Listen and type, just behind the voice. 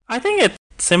I think it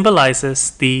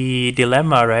symbolizes the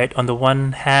dilemma, right? On the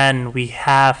one hand, we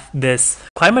have this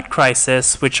climate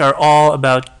crisis, which are all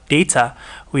about data.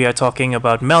 We are talking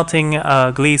about melting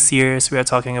glaciers, we are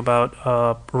talking about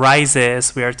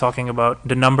rises, we are talking about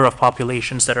the number of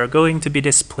populations that are going to be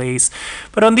displaced.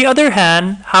 But on the other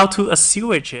hand, how to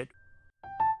assuage it.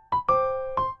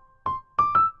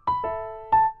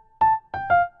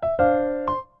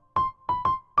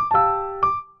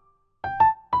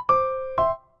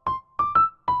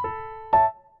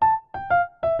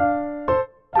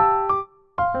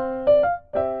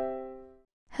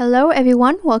 Hello,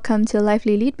 everyone. Welcome to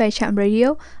Lively Lead by Cham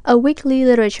Radio, a weekly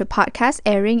literature podcast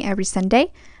airing every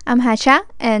Sunday. I'm Hacha,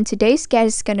 and today's guest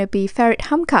is going to be Farid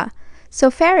Hamka. So,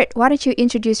 Farid, why don't you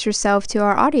introduce yourself to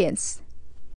our audience?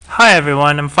 Hi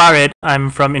everyone, I'm Farid.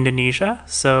 I'm from Indonesia,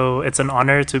 so it's an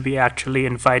honor to be actually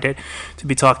invited to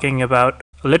be talking about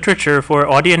literature for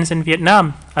audience in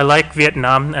Vietnam. I like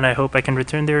Vietnam and I hope I can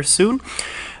return there soon.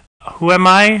 Who am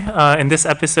I? In this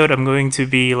episode, I'm going to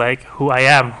be like who I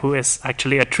am, who is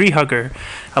actually a tree hugger.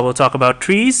 I will talk about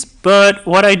trees, but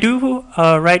what I do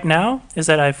right now is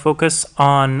that I focus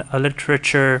on a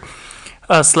literature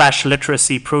slash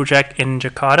literacy project in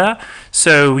Jakarta.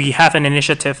 So we have an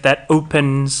initiative that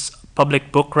opens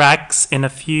public book racks in a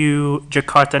few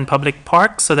Jakartan public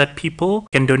parks so that people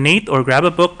can donate or grab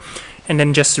a book and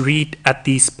then just read at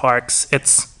these parks.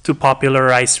 It's to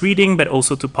popularize reading, but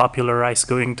also to popularize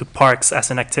going to parks as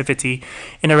an activity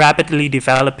in a rapidly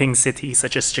developing city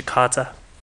such as Jakarta.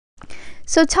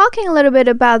 So, talking a little bit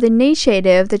about the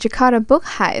initiative, the Jakarta Book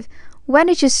Hive, when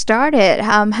did you start it?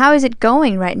 How is it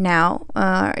going right now?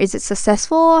 Is it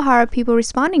successful? How are people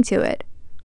responding to it?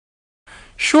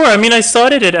 Sure. I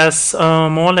started it as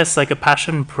more or less like a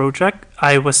passion project.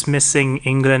 I was missing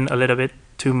England a little bit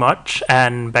too much,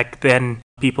 and back then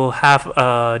people have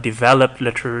a developed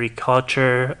literary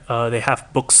culture. They have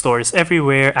bookstores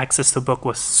everywhere. Access to book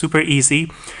was super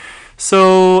easy.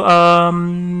 So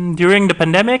during the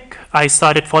pandemic, I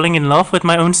started falling in love with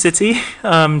my own city,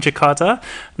 Jakarta.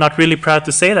 Not really proud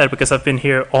to say that because I've been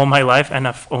here all my life and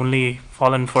I've only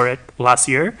fallen for it last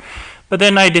year. But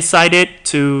then I decided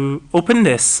to open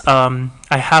this. I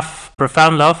have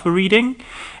profound love for reading.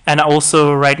 And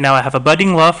also right now I have a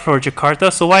budding love for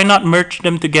Jakarta. So why not merge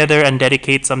them together and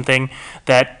dedicate something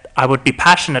that I would be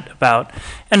passionate about?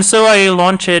 And so I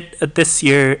launched it this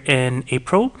year in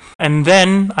April. And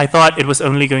then I thought it was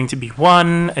only going to be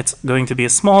one. It's going to be a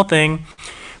small thing.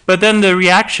 But then the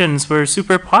reactions were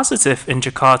super positive in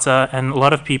Jakarta, and a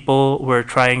lot of people were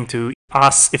trying to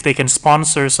ask if they can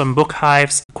sponsor some book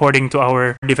hives according to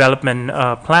our development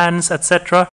plans,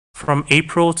 etc. From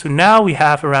April to now, we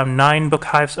have around 9 book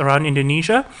hives around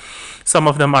Indonesia. Some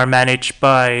of them are managed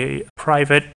by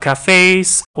private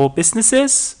cafes or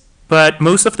businesses, but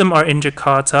most of them are in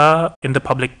Jakarta in the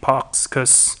public parks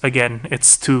because, again,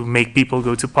 it's to make people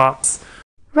go to parks.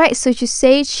 Right, so you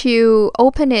say to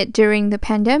open it during the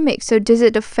pandemic. So does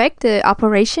it affect the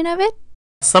operation of it?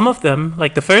 Some of them,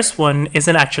 like the first one,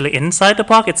 isn't actually inside the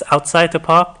park, it's outside the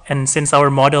park. And since our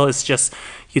model is just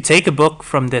you take a book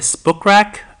from this book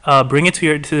rack, bring it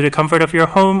to the comfort of your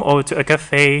home or to a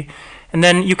cafe, and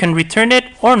then you can return it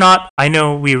or not. I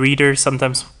know we readers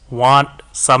sometimes want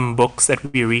some books that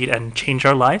we read and change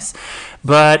our lives,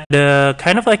 but the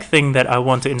kind of like thing that I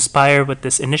want to inspire with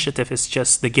this initiative is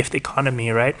just the gift economy,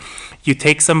 right? You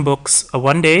take some books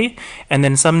one day, and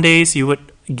then some days you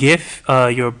would give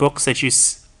your books that you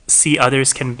see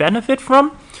others can benefit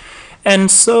from.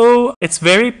 And so it's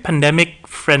very pandemic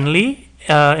friendly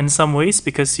in some ways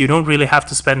because you don't really have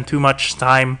to spend too much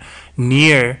time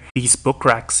near these book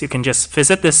racks. You can just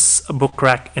visit this book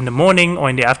rack in the morning or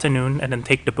in the afternoon and then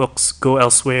take the books, go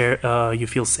elsewhere you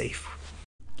feel safe.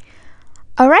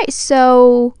 All right,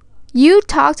 so you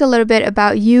talked a little bit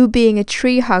about you being a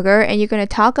tree hugger, and you're going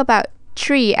to talk about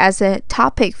tree as a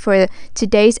topic for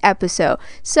today's episode.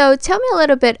 So tell me a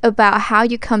little bit about how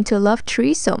you come to love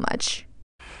trees so much.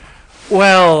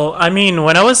 Well,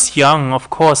 when I was young, of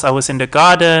course, I was in the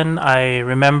garden. I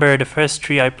remember the first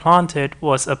tree I planted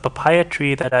was a papaya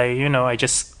tree that I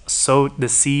just sowed the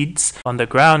seeds on the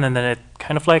ground and then it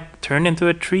kind of like turned into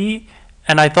a tree.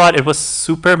 And I thought it was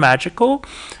super magical.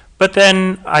 But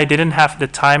then I didn't have the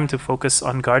time to focus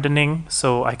on gardening.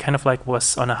 So I kind of like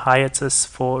was on a hiatus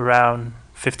for around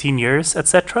 15 years,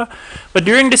 etc. But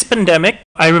during this pandemic,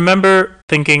 I remember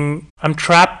thinking I'm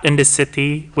trapped in this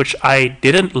city, which I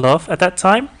didn't love at that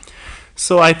time.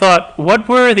 So I thought, what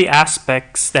were the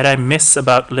aspects that I miss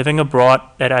about living abroad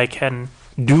that I can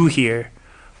do here?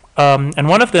 And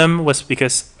one of them was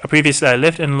because previously I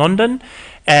lived in London,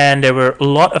 and there were a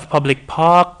lot of public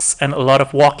parks and a lot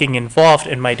of walking involved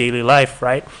in my daily life,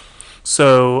 right?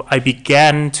 So I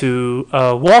began to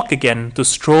walk again, to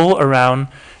stroll around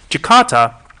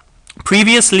Jakarta.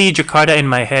 Previously, Jakarta in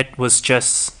my head was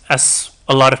just as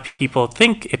a lot of people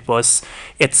think it was.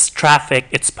 It's traffic,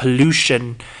 it's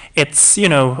pollution, it's,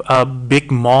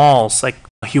 big malls, like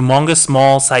humongous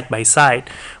malls side by side,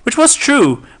 which was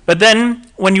true. But then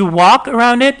when you walk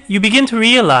around it, you begin to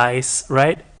realize,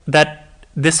 right, that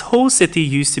this whole city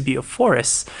used to be a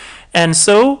forest. And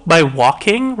so by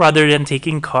walking rather than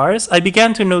taking cars, I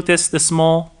began to notice the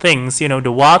small things,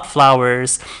 the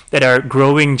wildflowers that are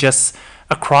growing just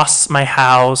across my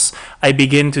house. I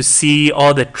begin to see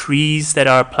all the trees that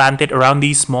are planted around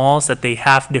these malls, that they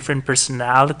have different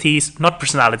personalities, not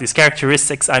personalities,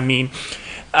 characteristics, I mean.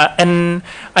 And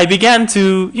I began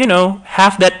to,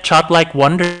 have that childlike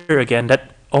wonder again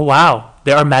that, oh wow,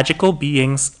 there are magical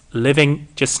beings living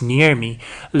just near me,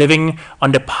 living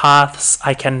on the paths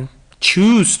I can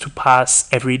choose to pass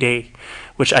every day,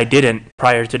 which I didn't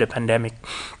prior to the pandemic.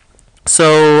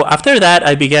 So after that,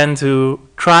 I began to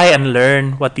try and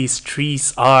learn what these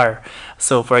trees are.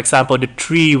 So for example, the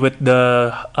tree with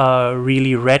the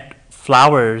really red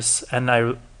flowers, and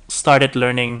I started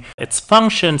learning its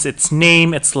functions, its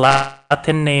name, its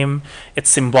Latin name, its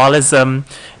symbolism.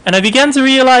 And I began to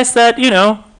realize that,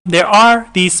 there are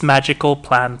these magical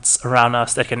plants around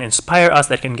us that can inspire us,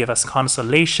 that can give us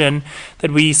consolation, that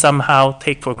we somehow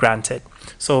take for granted.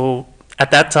 So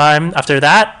at that time, after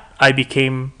that, I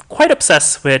became quite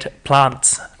obsessed with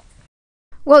plants.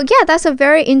 Well, yeah, that's a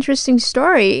very interesting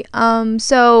story.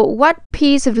 So what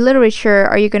piece of literature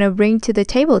are you going to bring to the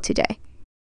table today?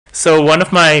 So one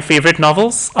of my favorite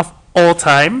novels of all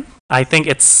time, I think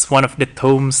it's one of the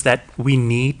tomes that we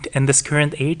need in this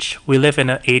current age. We live in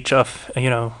an age of,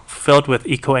 filled with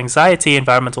eco-anxiety,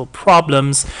 environmental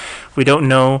problems. We don't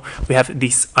know. We have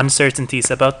these uncertainties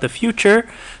about the future.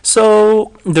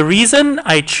 So the reason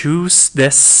I choose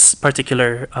this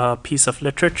particular piece of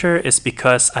literature is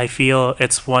because I feel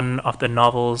it's one of the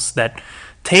novels that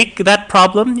take that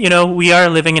problem. We are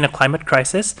living in a climate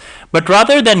crisis, but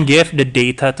rather than give the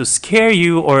data to scare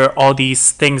you or all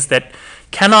these things that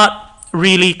cannot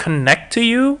really connect to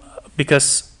you,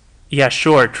 because yeah,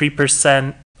 sure,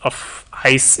 3% of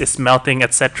ice is melting,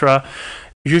 etc.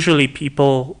 Usually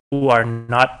people who are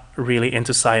not really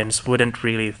into science wouldn't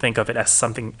really think of it as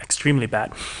something extremely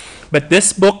bad. But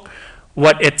this book,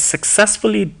 what it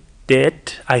successfully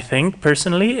did, I think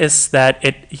personally, is that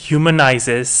it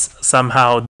humanizes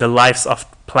somehow the lives of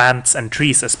plants and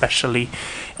trees especially,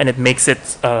 and it makes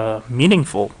it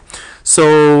meaningful.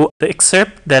 So the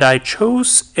excerpt that I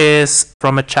chose is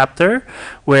from a chapter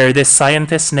where this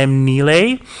scientist named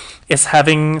Nilay is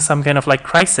having some kind of like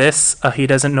crisis. He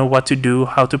doesn't know what to do,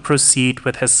 how to proceed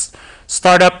with his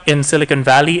startup in Silicon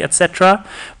Valley, etc.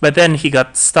 But then he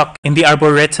got stuck in the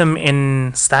Arboretum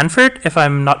in Stanford, if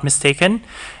I'm not mistaken.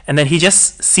 And then he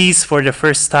just sees for the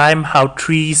first time how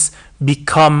trees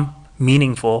become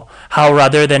meaningful, how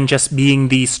rather than just being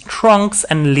these trunks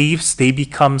and leaves, they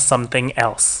become something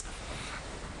else.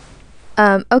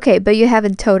 Okay, but you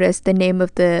haven't told us the name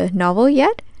of the novel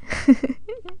yet?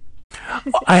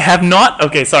 I have not.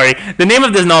 Okay, sorry. The name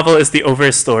of this novel is The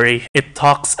Overstory. It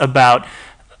talks about,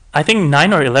 I think,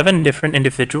 9 or 11 different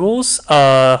individuals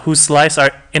whose lives are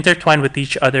intertwined with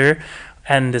each other,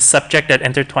 and the subject that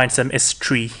intertwines them is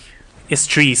trees.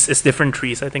 It's different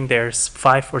trees. I think there's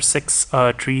 5 or 6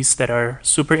 trees that are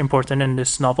super important in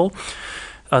this novel.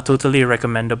 Totally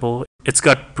recommendable. It's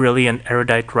got brilliant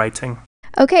erudite writing.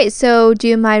 Okay, so do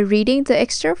you mind reading the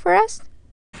excerpt for us?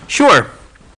 Sure.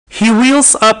 He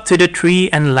wheels up to the tree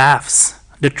and laughs.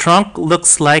 The trunk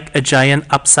looks like a giant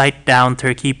upside-down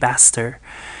turkey baster.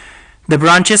 The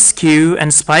branches skew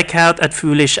and spike out at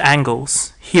foolish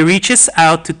angles. He reaches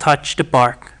out to touch the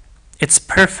bark. It's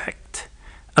perfect.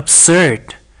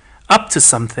 Absurd. Up to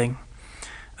something.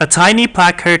 A tiny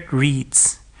placard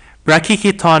reads,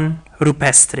 Brachychaeton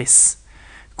rupestris,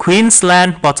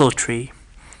 Queensland bottle tree.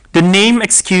 The name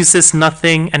excuses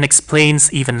nothing and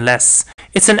explains even less.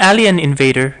 It's an alien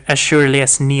invader, as surely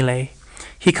as Nilay.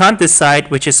 He can't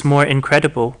decide which is more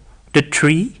incredible, the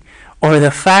tree or the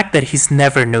fact that he's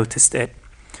never noticed it.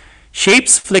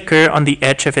 Shapes flicker on the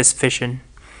edge of his vision.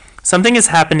 Something is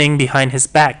happening behind his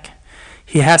back.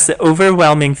 He has the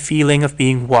overwhelming feeling of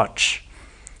being watched.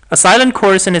 A silent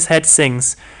chorus in his head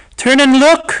sings, Turn and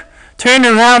look! Turn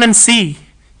around and see!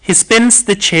 He spins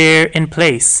the chair in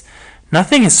place.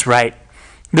 Nothing is right.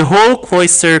 The whole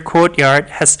cloister courtyard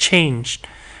has changed.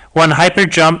 One hyper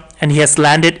jump and he has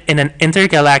landed in an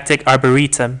intergalactic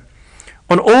arboretum.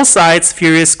 On all sides,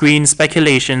 furious green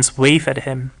speculations wave at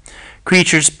him.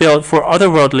 creatures built for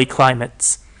otherworldly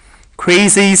climates,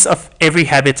 crazies of every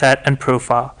habitat and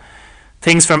profile,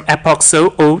 things from epochs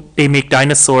so old they make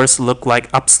dinosaurs look like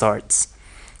upstarts.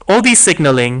 All these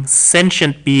signaling,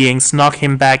 sentient beings knock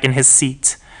him back in his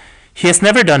seat. He has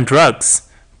never done drugs,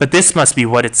 but this must be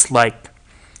what it's like.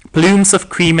 Plumes of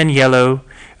cream and yellow,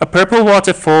 a purple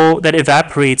waterfall that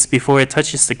evaporates before it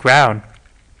touches the ground.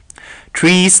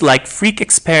 Trees like freak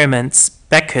experiments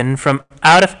beckon from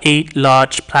out of 8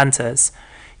 large plantas,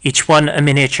 each one a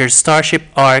miniature starship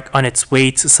ark on its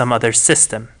way to some other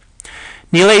system.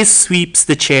 Nile sweeps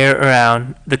the chair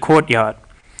around the courtyard.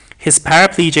 His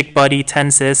paraplegic body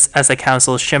tenses as the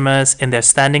council shimmers in their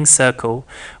standing circle,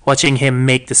 watching him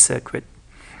make the circuit.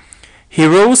 He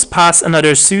rolls past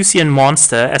another Susian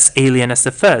monster as alien as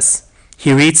the first.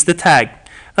 He reads the tag,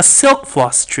 a silk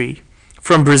floss tree,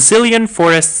 from Brazilian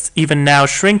forests even now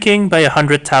shrinking by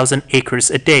 100,000 acres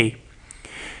a day.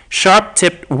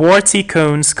 Sharp-tipped, warty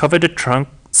cones cover the trunk,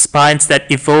 spines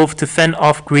that evolved to fend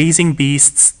off grazing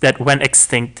beasts that went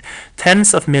extinct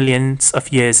tens of millions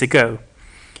of years ago.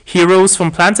 He rolls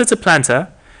from planta to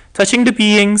planta, touching the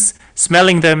beings,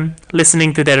 smelling them,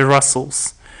 listening to their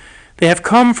rustles. They have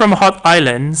come from hot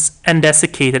islands and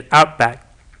desiccated outback,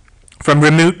 from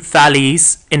remote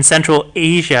valleys in Central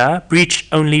Asia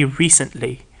breached only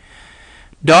recently.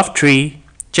 Dove tree,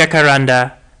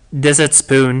 jacaranda, desert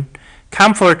spoon,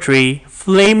 camphor tree,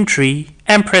 flame tree,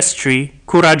 empress tree,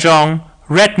 kurajong,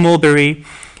 red mulberry,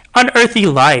 unearthly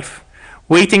life,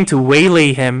 waiting to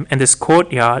waylay him in this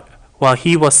courtyard while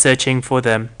he was searching for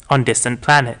them on distant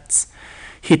planets.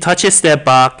 He touches their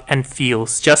bark and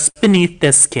feels, just beneath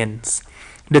their skins,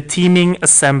 the teeming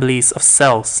assemblies of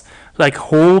cells, like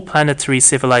whole planetary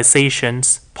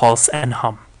civilizations, pulse and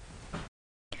hum.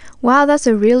 Wow, that's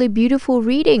a really beautiful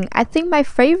reading. I think my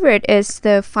favorite is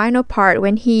the final part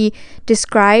when he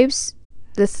describes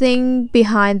the thing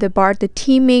behind the bar, the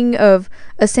teeming of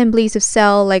assemblies of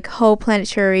cell like whole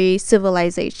planetary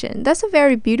civilization. That's a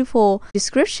very beautiful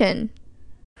description.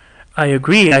 I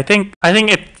agree. I think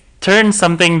it turns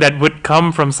something that would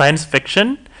come from science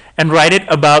fiction and write it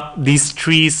about these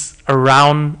trees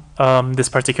around this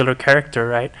particular character,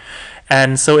 right?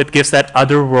 And so it gives that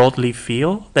otherworldly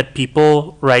feel that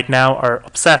people right now are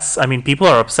obsessed. I mean, people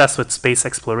are obsessed with space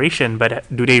exploration, but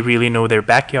do they really know their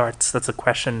backyards? That's a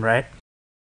question, right?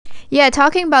 Yeah,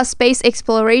 talking about space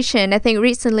exploration, I think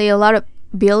recently a lot of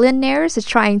billionaires are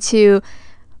trying to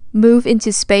move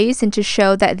into space and to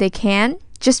show that they can,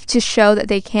 just to show that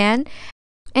they can.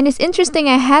 And it's interesting,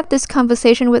 I had this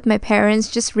conversation with my parents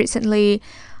just recently,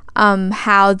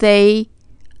 how they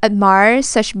admire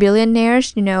such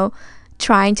billionaires,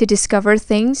 trying to discover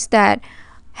things that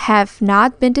have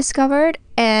not been discovered.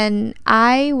 And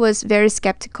I was very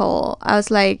skeptical. I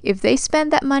was like, if they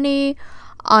spend that money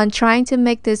on trying to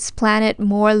make this planet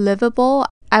more livable,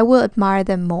 I will admire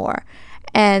them more.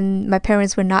 And my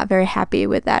parents were not very happy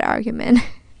with that argument.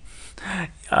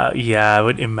 Yeah, I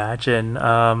would imagine.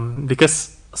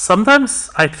 Because sometimes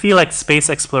I feel like space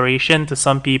exploration to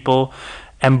some people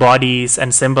embodies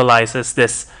and symbolizes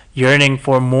this yearning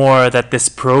for more, that this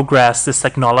progress, this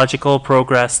technological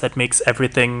progress that makes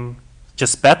everything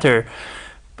just better.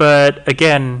 But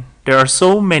again, there are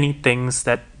so many things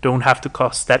that don't have to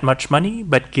cost that much money,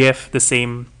 but give the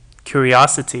same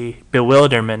curiosity,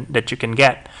 bewilderment that you can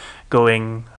get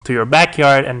going to your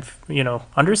backyard and,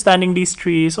 understanding these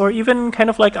trees, or even kind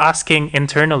of like asking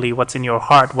internally what's in your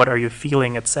heart, what are you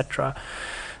feeling, etc.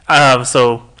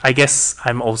 So I guess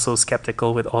I'm also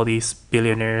skeptical with all these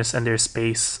billionaires and their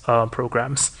space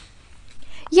programs.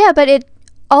 Yeah, but it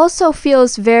also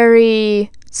feels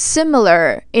very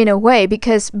similar in a way,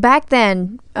 because back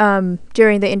then,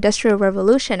 during the Industrial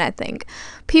Revolution, I think,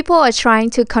 people are trying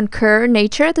to conquer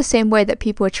nature the same way that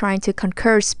people are trying to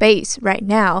conquer space right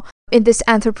now. In this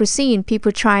Anthropocene,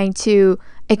 people trying to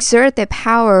exert their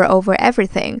power over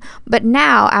everything. But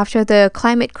now, after the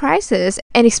climate crisis,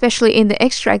 and especially in the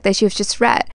extract that you've just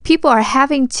read, people are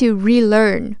having to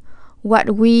relearn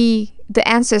what we, the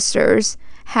ancestors,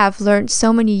 have learned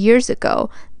so many years ago,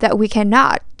 that we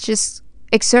cannot just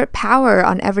exert power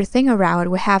on everything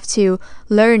around. We have to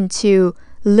learn to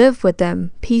live with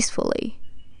them peacefully.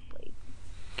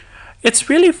 It's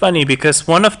really funny because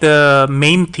one of the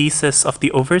main theses of the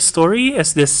Overstory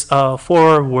is this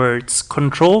 4 words: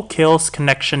 control kills,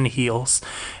 connection heals.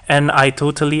 And I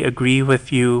totally agree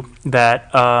with you that,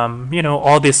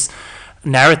 all this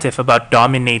narrative about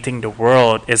dominating the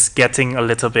world is getting a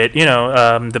little bit,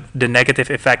 the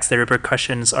negative effects, the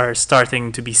repercussions are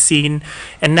starting to be seen.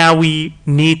 And now we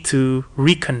need to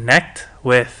reconnect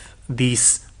with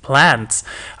these plants.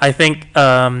 I think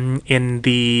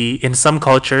in some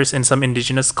cultures, in some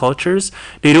indigenous cultures,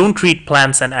 they don't treat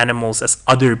plants and animals as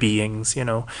other beings,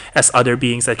 as other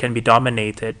beings that can be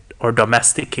dominated or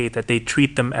domesticated. They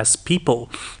treat them as people.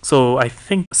 So I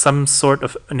think some sort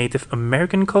of Native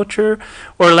American culture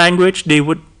or language, they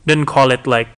would didn't call it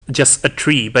like just a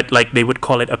tree, but like they would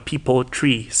call it a people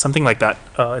tree, something like that.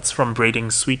 It's from Braiding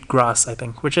Sweetgrass, I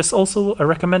think, which is also a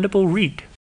recommendable read.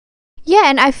 Yeah,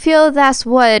 and I feel that's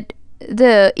what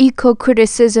the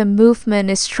eco-criticism movement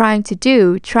is trying to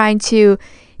do, trying to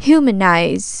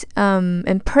humanize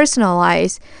and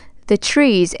personalize the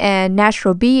trees and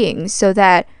natural beings so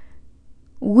that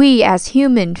we as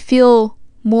humans feel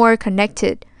more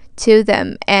connected to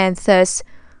them and thus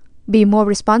be more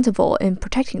responsible in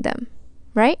protecting them,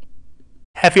 right?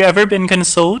 Have you ever been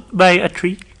consoled by a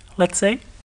tree, let's say?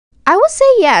 I would say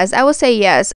yes. I would say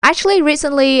yes. Actually,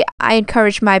 recently, I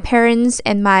encouraged my parents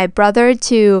and my brother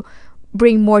to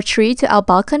bring more tree to our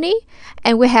balcony.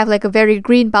 And we have like a very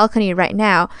green balcony right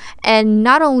now. And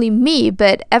not only me,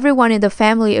 but everyone in the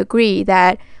family agree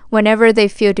that whenever they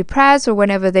feel depressed or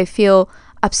whenever they feel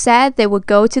upset, they would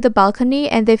go to the balcony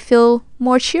and they feel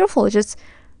more cheerful just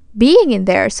being in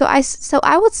there. So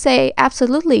I would say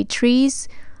absolutely trees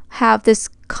have this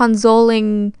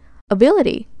consoling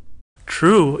ability.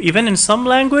 True. Even in some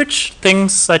language,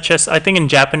 things such as, I think in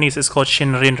Japanese it's called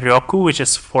Shinrin Ryoku, which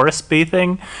is forest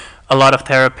bathing. A lot of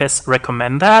therapists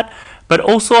recommend that. But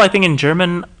also, I think in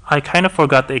German, I kind of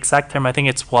forgot the exact term. I think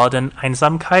it's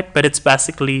Waldeneinsamkeit, but it's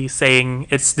basically saying,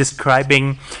 it's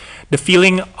describing the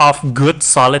feeling of good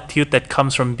solitude that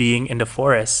comes from being in the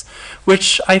forest,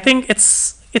 which I think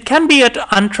it can be an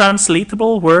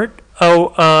untranslatable word.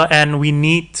 And we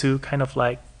need to kind of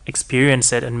like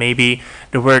experience it, and maybe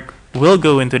the word will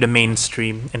go into the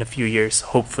mainstream in a few years,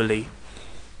 hopefully.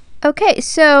 Okay,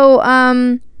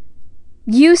 so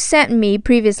you sent me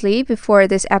previously, before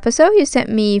this episode, you sent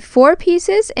me 4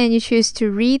 pieces and you choose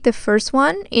to read the first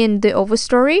one in the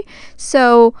overstory.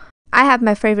 So I have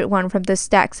my favorite one from the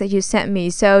stacks that you sent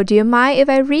me. So do you mind if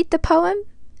I read the poem?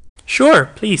 Sure,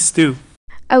 please do.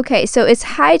 Okay, so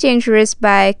it's High Dangerous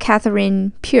by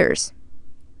Catherine Pierce.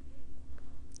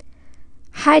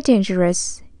 High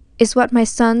Dangerous is what my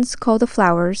sons call the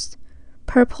flowers,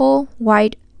 purple,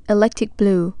 white, electric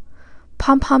blue,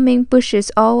 pom-pomming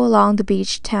bushes all along the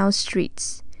beach town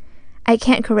streets. I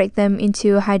can't correct them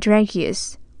into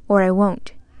hydrangeas, or I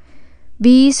won't.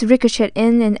 Bees ricochet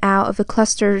in and out of the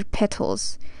clustered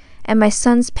petals, and my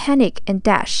sons panic and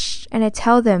dash, and I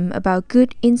tell them about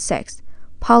good insects,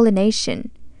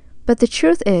 pollination. But the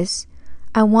truth is,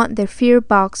 I want their fear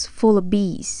box full of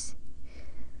bees.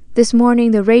 This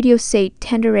morning the radio said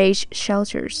tender age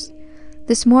shelters.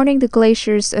 This morning the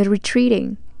glaciers are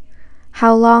retreating.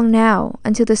 How long now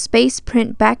until the space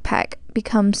print backpack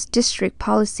becomes district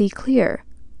policy clear?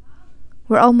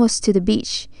 We're almost to the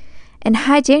beach. And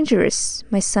high dangerous,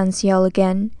 my sons yell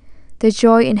again, the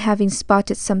joy in having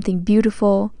spotted something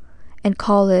beautiful and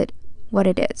call it what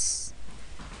it is.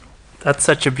 That's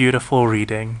such a beautiful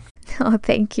reading. Oh,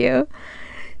 thank you.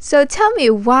 So tell me,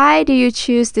 why do you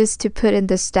choose this to put in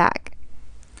the stack?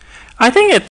 I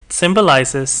think it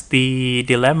symbolizes the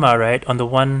dilemma, right? On the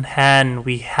one hand,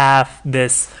 we have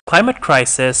this climate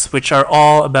crisis, which are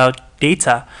all about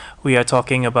data. We are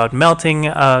talking about melting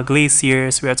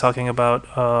glaciers. We are talking about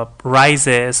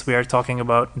rises. We are talking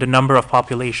about the number of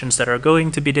populations that are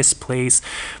going to be displaced.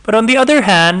 But on the other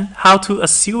hand, how to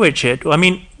assuage it? I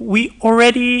mean, we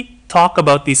already talk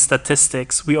about these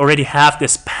statistics. We already have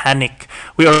this panic.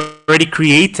 We already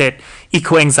created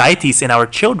eco-anxieties in our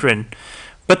children.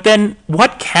 But then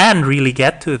what can really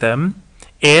get to them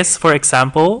is, for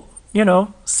example,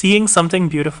 seeing something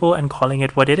beautiful and calling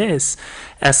it what it is.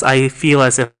 As I feel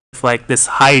as if like this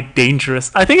high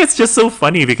dangerous, I think it's just so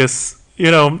funny because,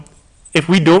 if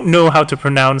we don't know how to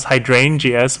pronounce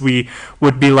hydrangeas, we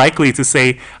would be likely to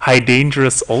say high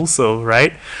dangerous also,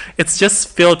 right? It's just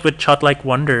filled with childlike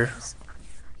wonder.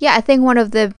 Yeah, I think one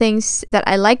of the things that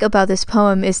I like about this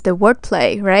poem is the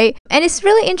wordplay, right? And it's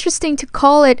really interesting to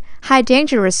call it high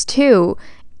dangerous too.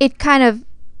 It kind of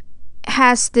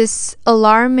has this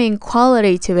alarming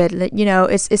quality to it.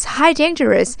 It's high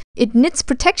dangerous. It needs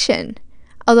protection.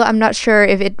 Although I'm not sure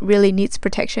if it really needs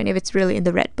protection, if it's really in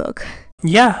the Red Book.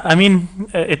 Yeah, I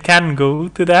mean, it can go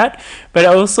to that, but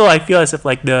also I feel as if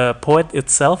like the poet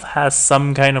itself has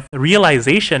some kind of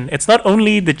realization. It's not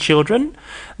only the children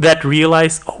that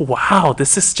realize, oh wow,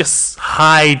 this is just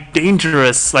high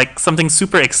dangerous, like something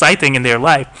super exciting in their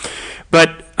life,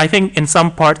 But I think in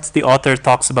some parts the author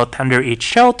talks about tender age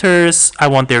shelters. I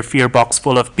want their fear box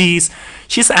full of bees.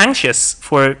 She's anxious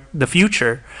for the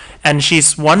future, and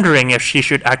she's wondering if she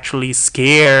should actually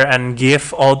scare and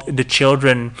give all the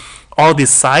children all these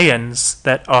science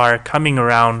that are coming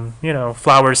around,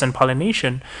 flowers and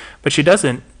pollination. But she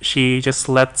doesn't. She just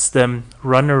lets them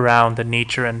run around the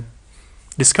nature and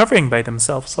discovering by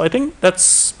themselves. So I think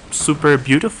that's super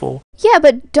beautiful. Yeah,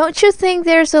 but don't you think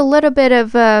there's a little bit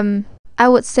of I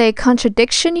would say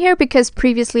contradiction here, because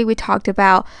previously we talked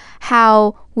about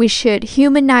how we should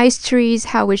humanize trees,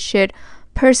 how we should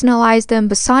personalize them,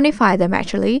 personify them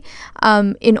actually,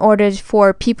 in order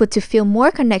for people to feel more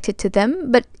connected to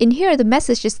them. But in here, the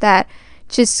message is that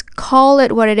just call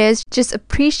it what it is, just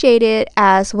appreciate it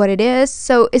as what it is.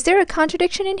 So is there a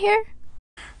contradiction in here?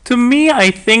 To me,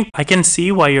 I think I can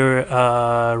see why you're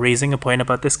raising a point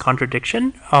about this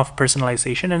contradiction of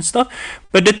personalization and stuff.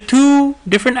 But the two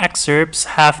different excerpts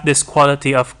have this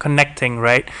quality of connecting,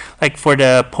 right? Like for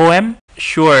the poem,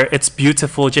 sure, it's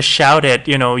beautiful, just shout it.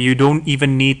 You don't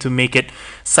even need to make it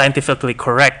scientifically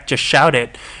correct, just shout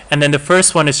it. And then the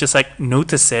first one is just like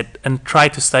notice it and try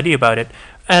to study about it.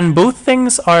 And both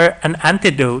things are an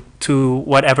antidote to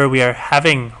whatever we are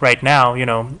having right now.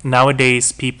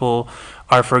 Nowadays people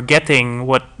are forgetting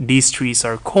what these trees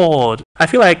are called. I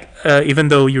feel like even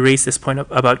though you raised this point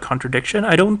about contradiction,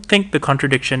 I don't think the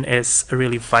contradiction is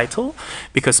really vital,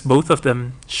 because both of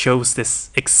them shows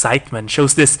this excitement,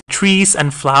 shows this trees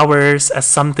and flowers as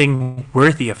something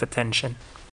worthy of attention.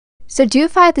 So do you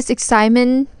find this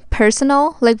excitement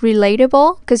personal, like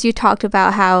relatable? Because you talked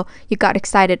about how you got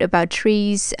excited about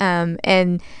trees,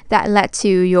 and that led to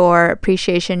your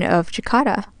appreciation of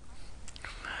Jakarta.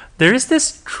 There's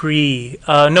this tree,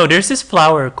 there's this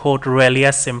flower called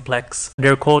Ruelia simplex.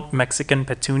 They're called Mexican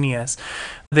petunias.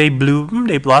 They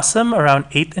blossom around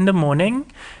 8 in the morning,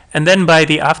 and then by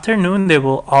the afternoon they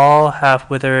will all have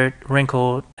withered,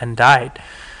 wrinkled, and died.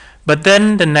 But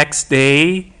then the next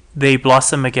day, they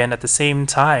blossom again at the same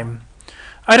time.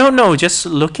 I don't know, just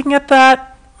looking at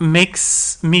that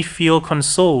makes me feel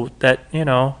consoled that,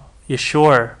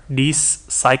 sure, these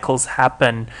cycles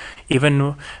happen.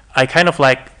 Even I kind of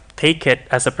like take it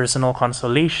as a personal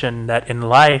consolation that in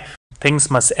life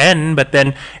things must end, but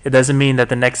then it doesn't mean that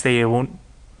the next day it won't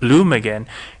bloom again.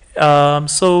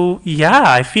 So yeah,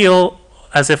 I feel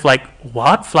as if like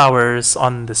wildflowers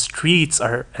on the streets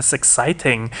are as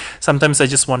exciting. Sometimes I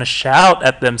just want to shout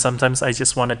at them. Sometimes I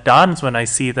just want to dance when I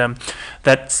see them.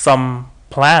 That some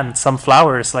plants, some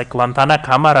flowers like Lantana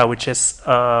camara, which is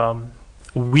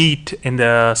wheat in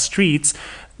the streets,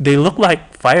 they look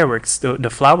like fireworks. The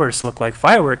flowers look like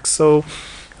fireworks. So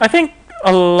I think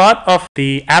a lot of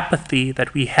the apathy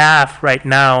that we have right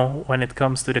now when it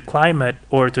comes to the climate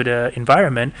or to the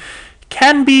environment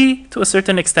can be to a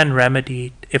certain extent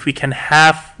remedied if we can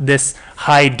have this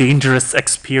high dangerous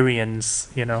experience.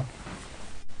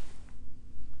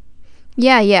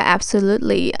 Yeah,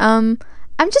 absolutely. I'm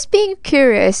just being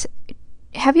curious.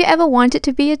 Have you ever wanted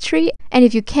to be a tree? And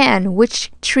if you can, which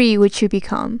tree would you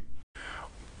become?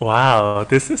 Wow,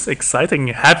 this is exciting.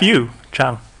 Have you,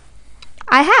 Chang?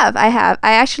 I have.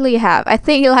 I actually have. I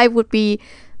think life would be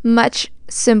much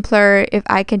simpler if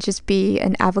I can just be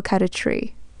an avocado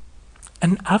tree.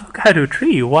 An avocado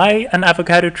tree? Why an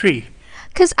avocado tree?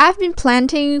 Because I've been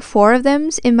planting 4 of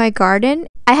them in my garden.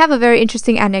 I have a very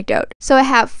interesting anecdote. So I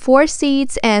have 4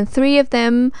 seeds, and 3 of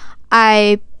them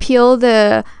I peel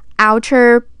the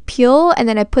outer peel, and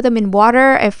then I put them in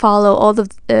water. I follow all the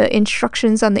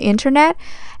instructions on the internet,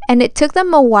 and it took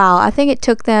them a while. I think it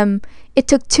took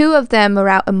 2 of them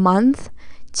around a month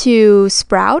to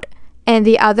sprout, and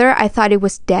the other I thought it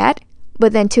was dead,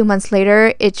 but then 2 months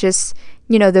later it just,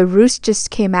 the roots just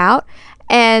came out.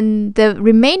 And the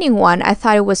remaining one, I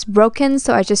thought it was broken,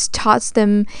 so I just tossed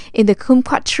them in the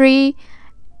kumquat tree.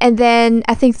 And then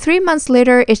I think 3 months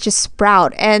later, it just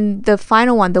sprout. And the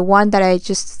final one, the one that I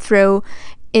just threw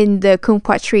in the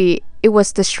kumquat tree, it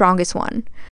was the strongest one.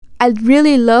 I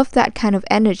really love that kind of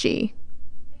energy.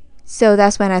 So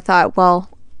that's when I thought, well,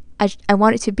 I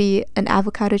want it to be an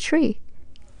avocado tree.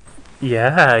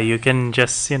 Yeah, you can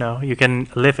just, you can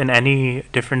live in any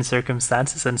different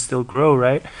circumstances and still grow,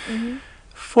 right? Mm-hmm.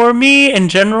 For me, in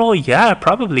general, yeah,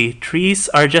 probably. Trees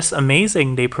are just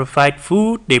amazing. They provide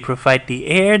food, they provide the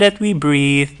air that we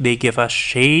breathe, they give us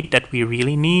shade that we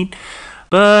really need.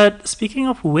 But speaking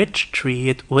of which tree,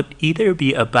 it would either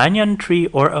be a banyan tree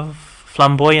or a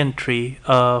flamboyant tree.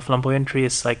 A flamboyant tree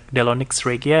is like Delonyx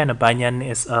regia, and a banyan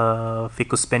is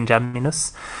Ficus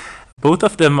benjaminus. Both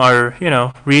of them are,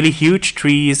 really huge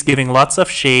trees giving lots of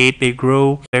shade. They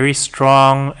grow very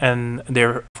strong, and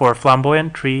they're for a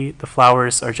flamboyant tree, the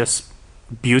flowers are just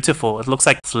beautiful. It looks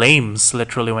like flames,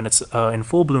 literally, when it's in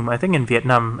full bloom. I think in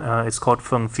Vietnam, it's called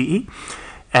Phung Phi,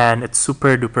 and it's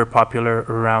super duper popular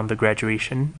around the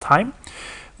graduation time.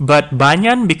 But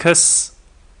banyan, because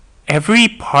every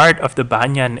part of the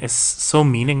banyan is so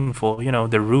meaningful.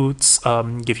 The roots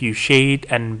give you shade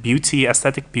and beauty,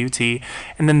 aesthetic beauty,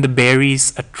 and then the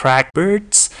berries attract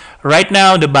birds. Right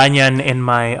now, the banyan in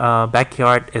my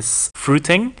backyard is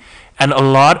fruiting, and a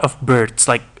lot of birds,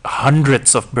 like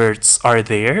hundreds of birds, are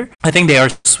there. I think they are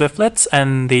swiftlets,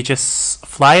 and they just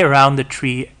fly around the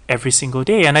tree every single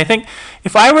day. And I think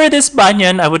if I were this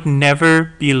banyan, I would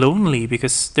never be lonely,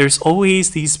 because there's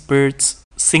always these birds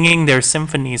singing their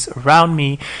symphonies around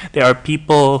me. There are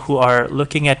people who are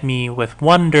looking at me with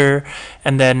wonder,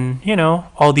 and then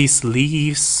all these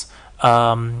leaves,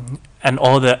 and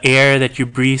all the air that you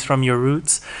breathe from your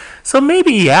roots. So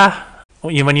maybe, yeah,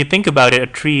 when you think about it, a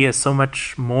tree is so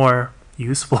much more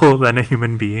useful than a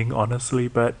human being, honestly.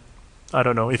 But I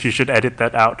don't know if you should edit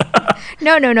that out.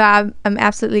 No. I'm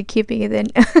absolutely keeping it in.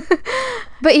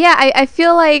 But yeah, I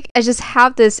feel like I just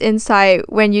have this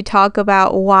insight when you talk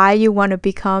about why you want to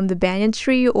become the banyan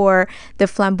tree or the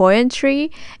flamboyant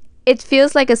tree. It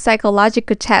feels like a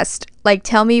psychological test. Like,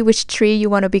 tell me which tree you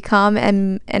want to become,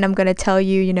 and I'm going to tell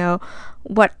you,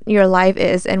 what your life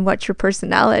is and what your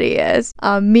personality is.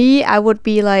 Me, I would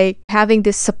be like having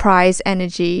this surprise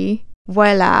energy.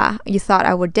 Voila, you thought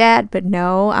I was dead, but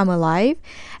no, I'm alive.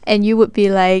 And you would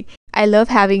be like, I love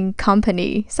having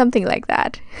company, something like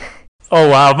that. Oh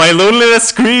wow, my loneliness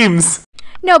screams.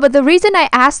 No, but the reason I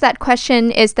asked that question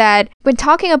is that when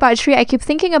talking about tree, I keep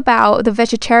thinking about The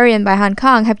Vegetarian by Han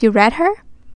Kang. Have you read her?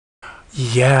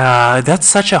 Yeah, that's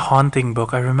such a haunting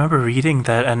book. I remember reading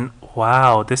that, and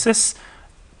wow, that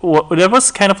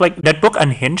was kind of like, that book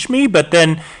unhinged me, but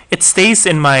then it stays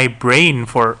in my brain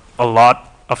for a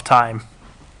lot of time.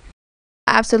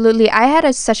 Absolutely. I had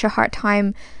such a hard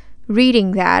time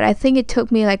reading that. I think it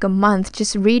took me like a month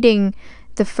just reading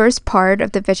the first part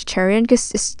of The Vegetarian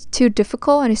because it's too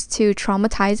difficult and it's too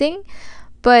traumatizing.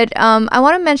 But I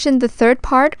want to mention the third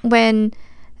part when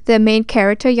the main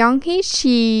character, Young Hee,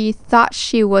 she thought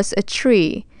she was a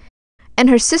tree. And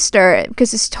her sister,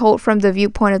 because it's told from the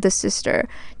viewpoint of the sister,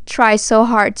 tries so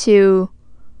hard to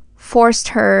force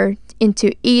her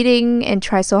into eating and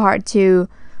try so hard to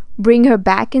bring her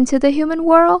back into the human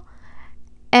world.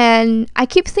 And I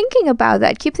keep thinking about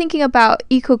that, keep thinking about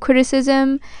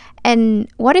eco-criticism and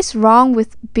what is wrong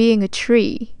with being a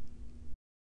tree.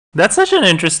 That's such an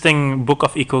interesting book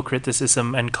of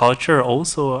eco-criticism and culture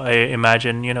also, I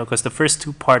imagine, because the first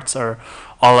two parts are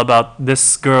all about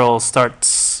this girl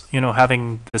starts,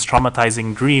 having this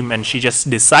traumatizing dream and she just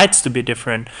decides to be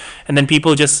different. And then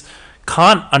people just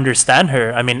can't understand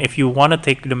her. I mean, if you want to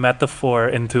take the metaphor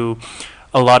into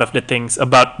a lot of the things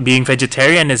about being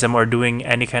vegetarianism or doing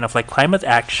any kind of like climate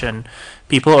action,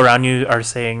 people around you are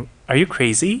saying, are you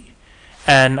crazy?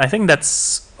 And I think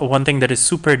that's one thing that is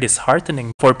super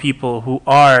disheartening for people who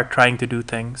are trying to do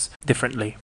things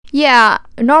differently. Yeah,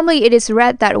 normally it is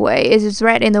read that way. It is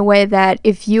read in a way that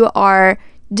if you are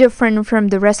different from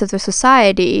the rest of the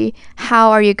society,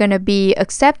 how are you going to be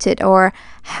accepted, or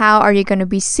how are you going to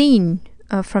be seen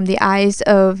from the eyes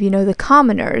of, the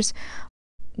commoners?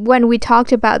 When we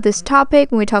talked about this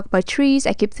topic, when we talk about trees,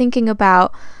 I keep thinking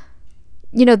about,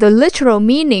 the literal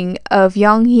meaning of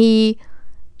Young Hee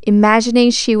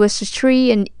imagining she was a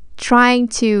tree and trying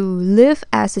to live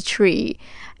as a tree,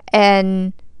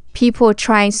 and people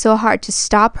trying so hard to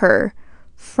stop her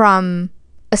from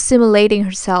assimilating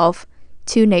herself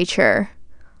to nature,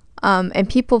 and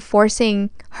people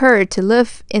forcing her to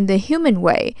live in the human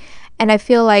way. And I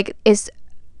feel like it's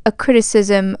a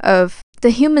criticism of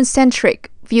the human-centric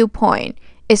viewpoint.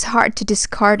 It's hard to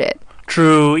discard it.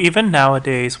 True, even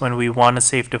nowadays when we want to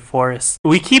save the forest,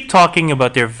 we keep talking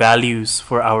about their values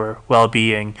for our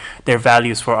well-being, their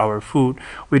values for our food.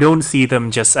 We don't see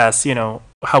them just as,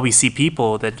 how we see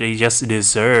people, that they just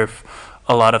deserve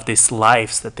a lot of these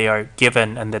lives that they are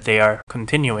given and that they are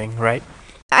continuing, right?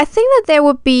 I think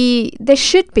that there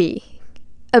should be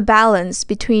a balance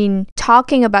between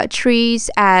talking about trees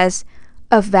as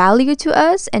of value to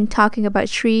us and talking about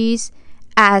trees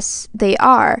as they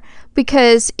are.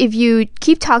 Because if you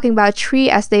keep talking about tree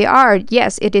as they are,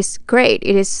 yes, it is great.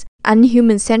 It is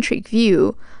unhuman-centric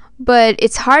view, but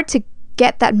it's hard to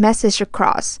get that message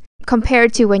across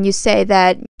compared to when you say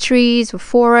that trees or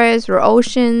forests or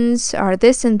oceans are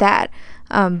this and that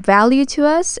value to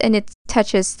us, and it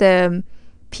touches the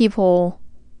people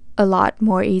a lot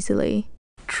more easily.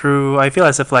 True. I feel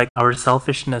as if like our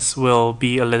selfishness will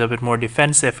be a little bit more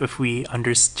defensive if we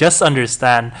just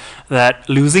understand that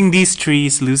losing these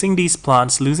trees, losing these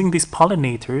plants, losing these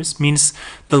pollinators means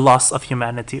the loss of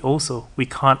humanity also. We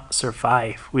can't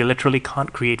survive. We literally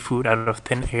can't create food out of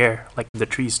thin air like the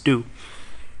trees do.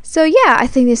 So yeah, I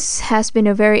think this has been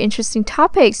a very interesting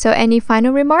topic. So any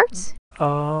final remarks?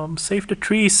 Save the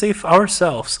trees, save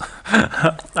ourselves.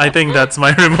 I think that's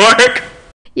my remark.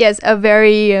 Yes, a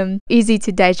very easy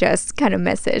to digest kind of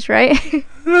message, right?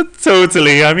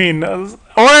 Totally. I mean,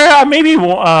 maybe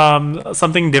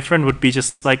something different would be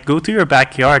just like go to your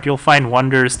backyard. You'll find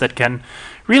wonders that can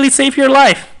really save your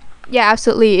life. Yeah,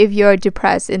 absolutely. If you're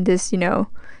depressed in this,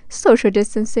 social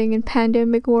distancing and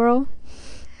pandemic world.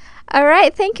 All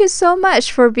right. Thank you so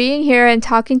much for being here and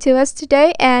talking to us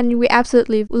today. And we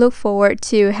absolutely look forward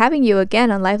to having you again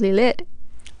on Lively Lit.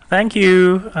 Thank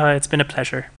you. It's been a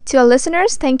pleasure. To our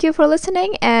listeners, thank you for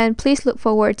listening, and please look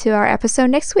forward to our episode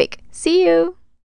next week. See you!